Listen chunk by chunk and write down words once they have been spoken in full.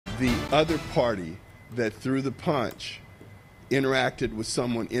the other party that threw the punch interacted with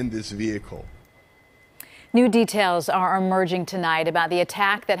someone in this vehicle. New details are emerging tonight about the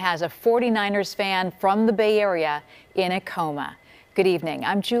attack that has a 49ers fan from the Bay Area in a coma. Good evening.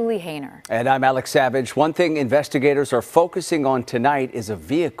 I'm Julie Hayner. And I'm Alex Savage. One thing investigators are focusing on tonight is a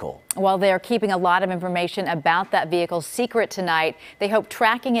vehicle. While they're keeping a lot of information about that vehicle secret tonight, they hope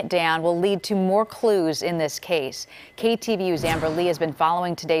tracking it down will lead to more clues in this case. KTVU's Amber Lee has been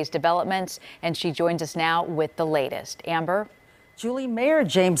following today's developments, and she joins us now with the latest. Amber? Julie, Mayor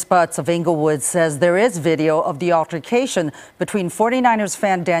James Butts of Inglewood says there is video of the altercation between 49ers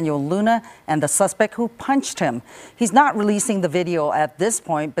fan Daniel Luna and the suspect who punched him. He's not releasing the video at this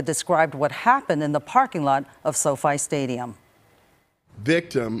point, but described what happened in the parking lot of SoFi Stadium.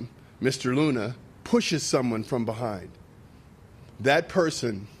 Victim, Mr. Luna, pushes someone from behind. That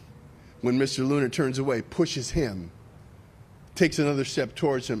person, when Mr. Luna turns away, pushes him, takes another step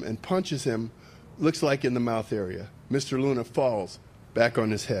towards him and punches him, looks like in the mouth area. Mr. Luna falls back on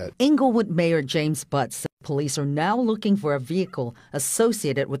his head. Inglewood Mayor James Butts said police are now looking for a vehicle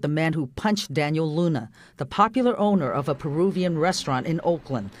associated with the man who punched Daniel Luna, the popular owner of a Peruvian restaurant in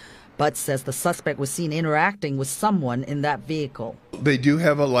Oakland. Butts says the suspect was seen interacting with someone in that vehicle. They do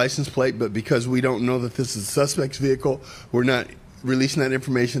have a license plate, but because we don't know that this is the suspect's vehicle, we're not releasing that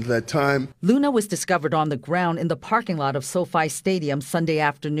information at that time. Luna was discovered on the ground in the parking lot of SoFi Stadium Sunday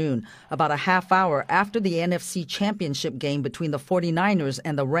afternoon, about a half hour after the NFC Championship game between the 49ers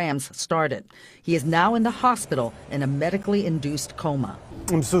and the Rams started. He is now in the hospital in a medically induced coma.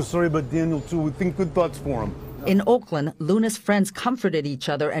 I'm so sorry about Daniel, too. We think good thoughts for him. In Oakland, Luna's friends comforted each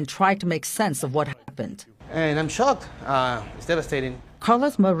other and tried to make sense of what happened. And I'm shocked. It's devastating.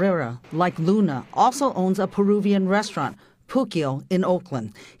 Carlos Marrera, like Luna, also owns a Peruvian restaurant, Puquio, in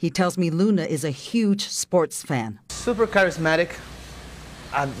Oakland. He tells me Luna is a huge sports fan. Super charismatic,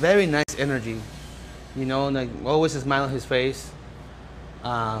 a very nice energy, you know, like always a smile on his face,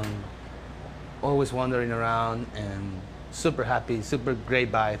 always wandering around and super happy, super great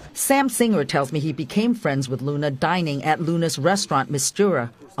vibe. Sam Singer tells me he became friends with Luna dining at Luna's restaurant Mistura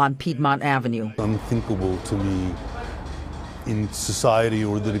on Piedmont Avenue. Unthinkable to me in society,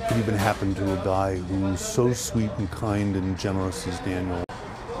 or that it could even happen to a guy who's so sweet and kind and generous as Daniel.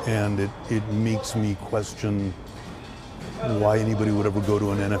 And it makes me question why anybody would ever go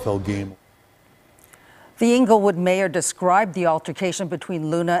to an NFL game. The Inglewood mayor described the altercation between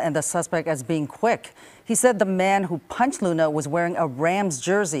Luna and the suspect as being quick. He said the man who punched Luna was wearing a Rams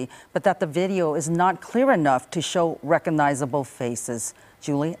jersey, but that the video is not clear enough to show recognizable faces.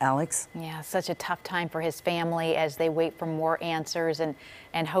 Julie, Alex? Yeah, such a tough time for his family as they wait for more answers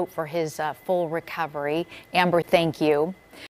and hope for his full recovery. Amber, thank you.